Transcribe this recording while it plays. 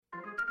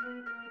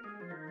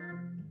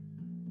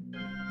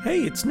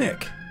Hey, it's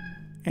Nick,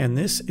 and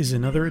this is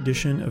another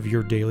edition of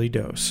Your Daily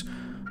Dose.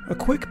 A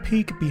quick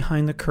peek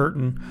behind the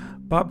curtain.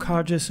 Bob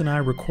Codgis and I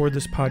record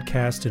this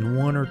podcast in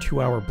 1 or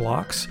 2 hour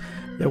blocks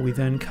that we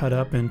then cut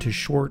up into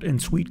short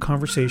and sweet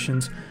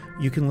conversations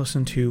you can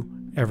listen to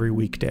every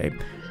weekday.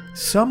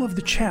 Some of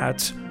the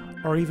chats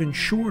are even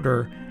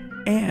shorter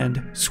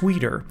and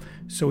sweeter,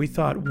 so we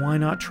thought, why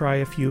not try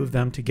a few of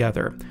them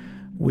together?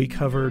 We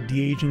cover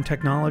de-aging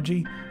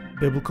technology,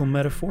 biblical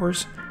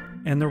metaphors,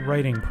 and the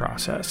writing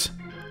process.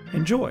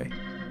 Enjoy.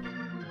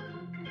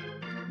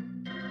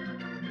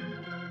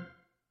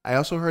 I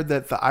also heard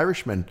that The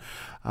Irishman,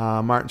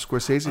 Martin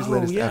Scorsese's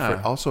latest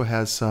effort, also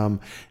has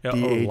some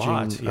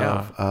de-aging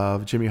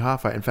of Jimmy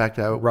Hoffa. In fact,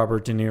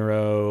 Robert De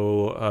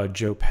Niro,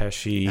 Joe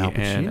Pesci,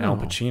 and Al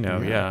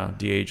Pacino.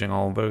 De-aging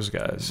all of those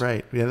guys.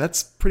 Right. Yeah,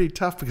 that's pretty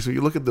tough because when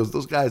you look at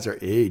those guys are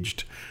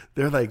aged.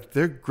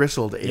 They're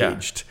gristled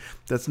aged. Yeah.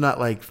 That's not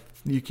like,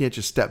 you can't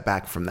just step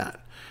back from that.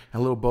 A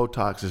little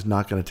Botox is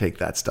not going to take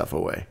that stuff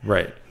away.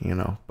 Right. You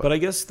know. But I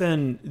guess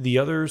then the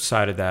other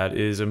side of that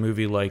is a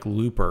movie like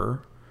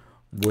Looper,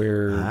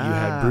 where you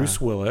had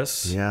Bruce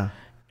Willis. Yeah.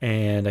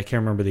 And I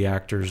can't remember the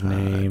actor's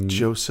name.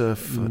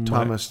 Joseph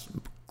Thomas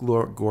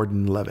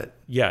Gordon-Levitt.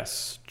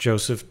 Yes.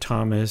 Joseph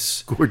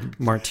Thomas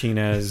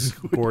Martinez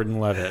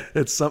Gordon-Levitt.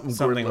 It's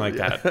something like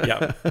that.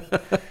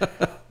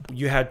 Yeah.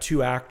 You had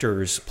two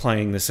actors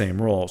playing the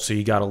same role, so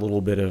you got a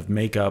little bit of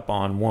makeup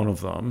on one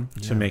of them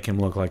to make him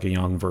look like a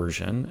young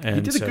version. And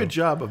he did a good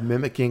job of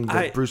mimicking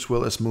the Bruce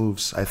Willis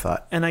moves, I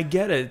thought. And I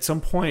get it. At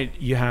some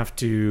point, you have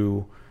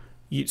to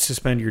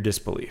suspend your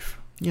disbelief.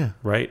 Yeah.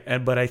 Right?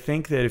 But I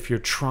think that if you're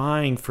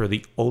trying for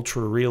the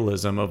ultra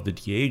realism of the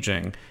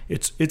de-aging,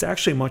 it's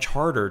actually much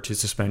harder to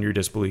suspend your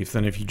disbelief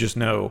than if you just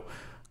know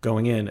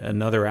going in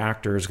another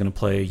actor is going to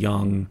play a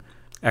young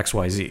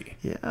XYZ.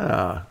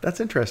 Yeah, that's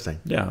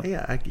interesting. Yeah.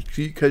 Yeah,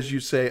 because you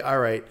say, all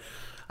right,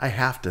 I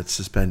have to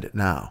suspend it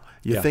now.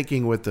 You're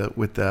thinking with the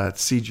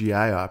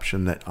CGI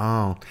option that,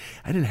 I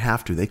didn't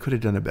have to. They could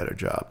have done a better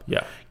job.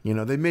 Yeah. You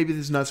know, maybe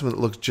there's not someone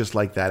that looks just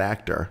like that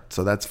actor,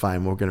 so that's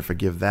fine. We're going to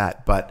forgive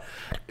that. But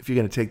if you're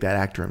going to take that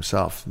actor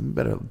himself, you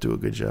better do a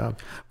good job.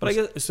 But I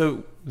guess,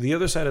 so the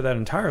other side of that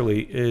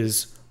entirely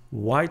is,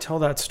 why tell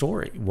that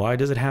story? Why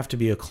does it have to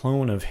be a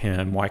clone of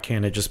him? Why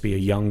can't it just be a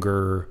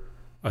younger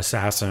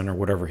assassin or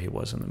whatever he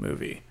was in the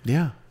movie?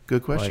 Yeah,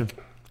 good question.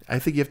 I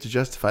think you have to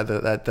justify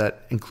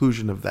that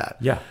inclusion of that.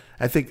 Yeah.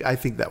 I think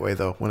that way,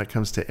 though. When it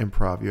comes to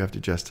improv, you have to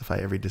justify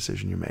every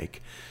decision you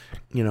make,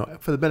 you know,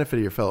 for the benefit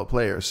of your fellow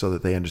players so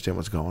that they understand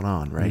what's going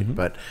on, right? Mm-hmm.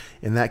 But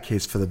in that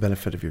case, for the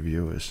benefit of your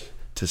viewers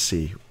to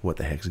see what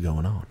the heck's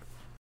going on.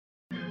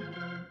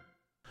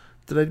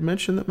 Did I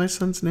mention that my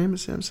son's name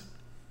is Samson?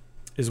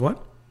 Is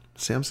what?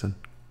 Samson.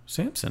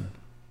 Samson.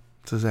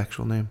 It's his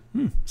actual name.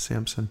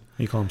 Samson.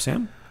 You call him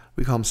Sam?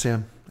 We call him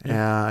Sam.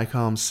 Yeah, I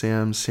call him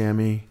Sam,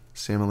 Sammy,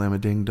 Sam-a-lama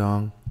Ding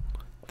Dong,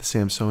 the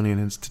Samsonian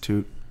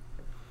Institute.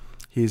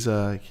 He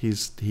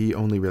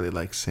only really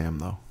likes Sam,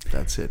 though.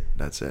 That's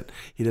it.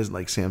 He doesn't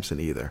like Samson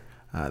either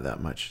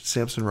that much.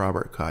 Samson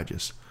Robert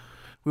Codgis.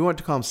 We wanted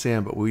to call him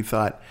Sam, but we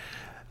thought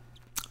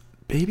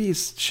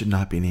babies should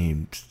not be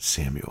named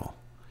Samuel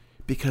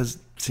because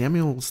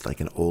Samuel's like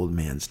an old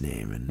man's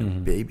name,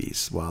 and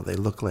babies, while they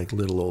look like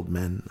little old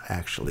men,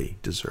 actually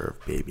deserve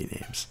baby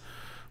names.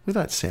 We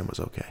thought Sam was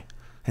okay.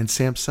 And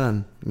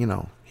Samson, you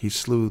know, he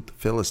slew the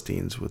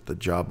Philistines with the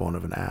jawbone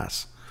of an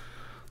ass.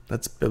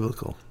 That's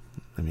biblical.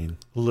 I mean,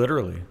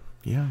 literally.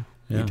 Yeah.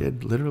 He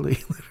did. Literally.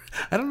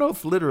 I don't know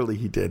if literally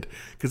he did,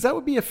 because that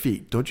would be a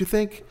feat, don't you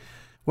think?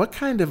 What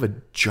kind of a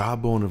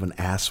jawbone of an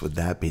ass would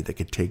that be that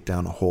could take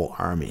down a whole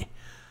army?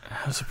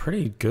 That's a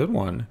pretty good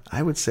one.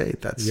 I would say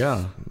that's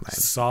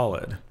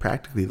solid.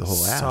 Practically the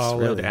whole ass.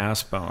 Solid really.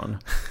 Ass bone.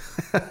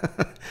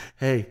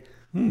 Hey,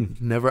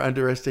 never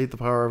underestimate the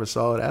power of a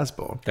solid ass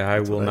bone. I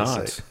will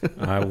not.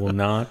 I will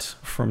not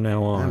from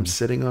now on. I'm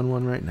sitting on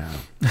one right now.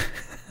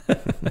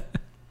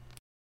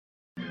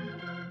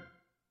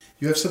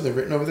 You have something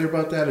written over there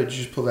about that, or did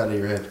you just pull that out of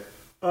your head?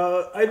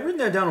 I'd written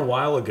that down a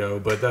while ago,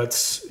 but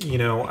that's, you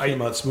know, it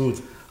came out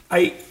smooth.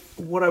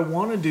 What I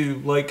want to do,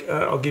 like,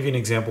 I'll give you an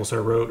example. So I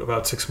wrote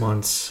about 6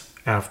 months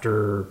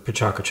after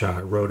Pachakacha,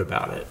 I wrote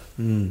about it.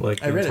 Like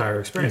the entire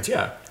experience.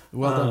 Yeah.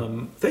 Well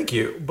done. Thank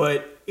you.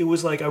 But it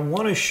was like, I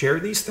want to share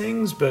these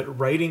things, but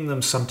writing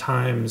them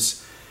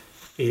sometimes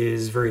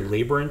is very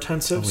labor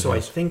intensive. So I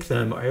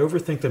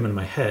overthink them in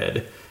my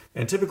head.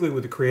 And typically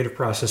with the creative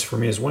process for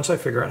me is once I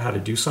figure out how to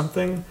do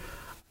something,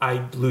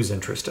 I lose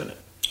interest in it.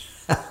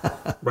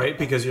 Right?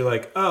 Because you're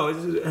like,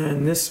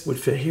 and this would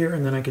fit here,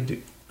 and then I could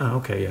do,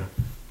 okay, yeah.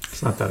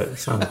 It's not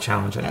a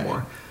challenge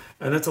anymore.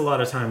 And that's a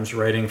lot of times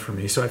writing for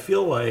me. So I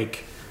feel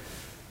like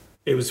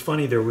it was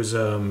funny. There was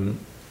a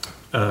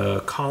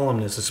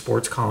columnist, a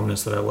sports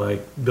columnist that I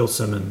like, Bill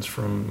Simmons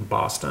from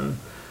Boston.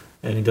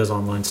 And he does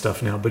online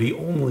stuff now, but he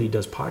only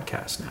does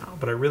podcasts now.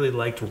 But I really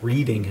liked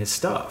reading his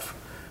stuff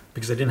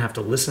because I didn't have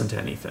to listen to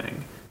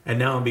anything. And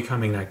now I'm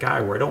becoming that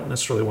guy where I don't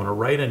necessarily want to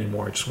write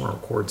anymore. I just want to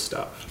record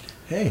stuff.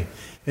 Hey,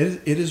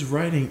 it is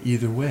writing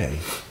either way.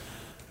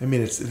 I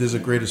mean, there's a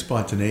greater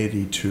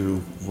spontaneity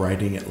to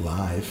writing it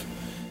live.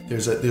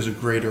 There's a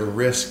greater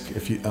risk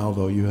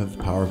although you have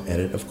the power of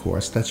edit, of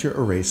course. That's your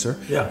eraser.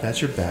 Yeah.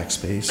 That's your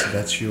backspace.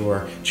 That's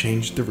your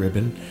change the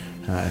ribbon.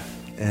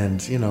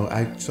 And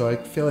I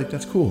feel like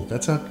that's cool.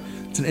 It's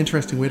an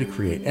interesting way to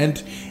create,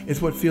 and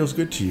it's what feels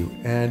good to you.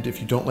 And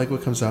if you don't like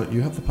what comes out,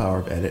 you have the power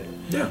of edit.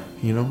 Yeah.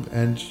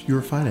 And you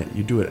refine it.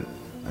 You do it.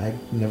 I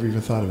never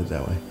even thought of it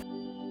that way.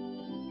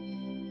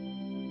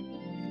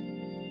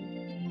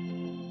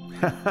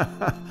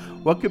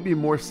 What could be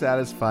more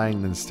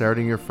satisfying than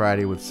starting your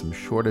Friday with some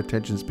short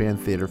attention span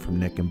theater from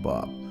Nick and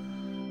Bob?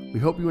 We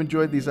hope you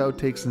enjoyed these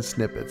outtakes and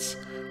snippets.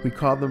 We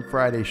call them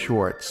Friday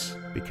Shorts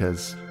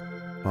because,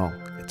 well,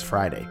 it's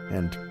Friday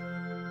and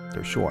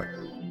they're short.